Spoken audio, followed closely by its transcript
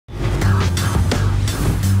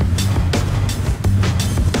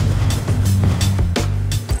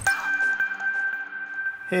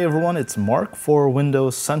Hey everyone, it's Mark for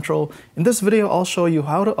Windows Central. In this video, I'll show you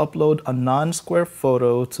how to upload a non-square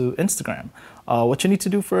photo to Instagram. What you need to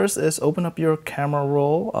do first is open up your camera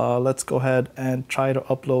roll. Let's go ahead and try to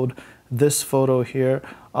upload this photo here.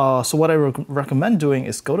 So what I recommend doing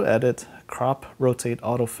is go to Edit, Crop, Rotate,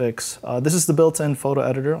 Autofix. This is the built-in photo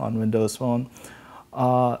editor on Windows Phone.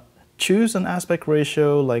 Choose an aspect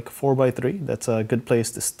ratio like 4:3. That's a good place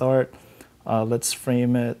to start. Let's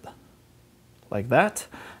frame it like that.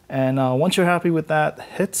 And once you're happy with that,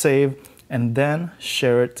 hit save and then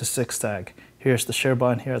share it to SIXTAG. Here's the share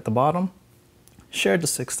button here at the bottom. Share to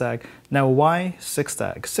SIXTAG. Now why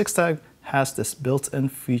SIXTAG? SIXTAG has this built-in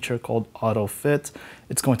feature called auto fit.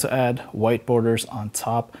 It's going to add white borders on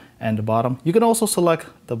top and the bottom. You can also select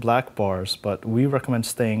the black bars, but we recommend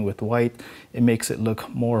staying with white. It makes it look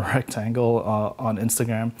more rectangle on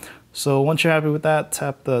Instagram. So once you're happy with that,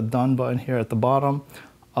 tap the done button here at the bottom.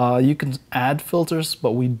 You can add filters,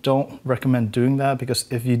 but we don't recommend doing that because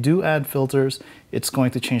if you do add filters, it's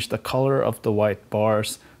going to change the color of the white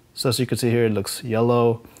bars. So as you can see here, it looks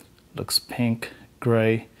yellow, looks pink,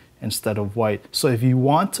 gray instead of white. So if you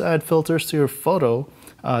want to add filters to your photo,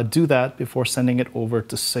 do that before sending it over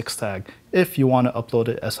to SIXTAG if you want to upload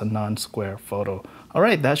it as a non-square photo. All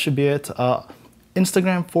right, that should be it.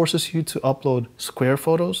 Instagram forces you to upload square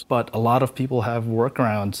photos, but a lot of people have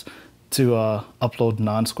workarounds to upload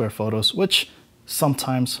non-square photos, which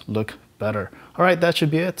sometimes look better. All right, that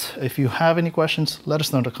should be it. If you have any questions, let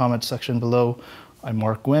us know in the comment section below. I'm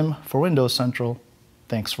Mark Wim for Windows Central.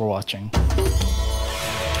 Thanks for watching.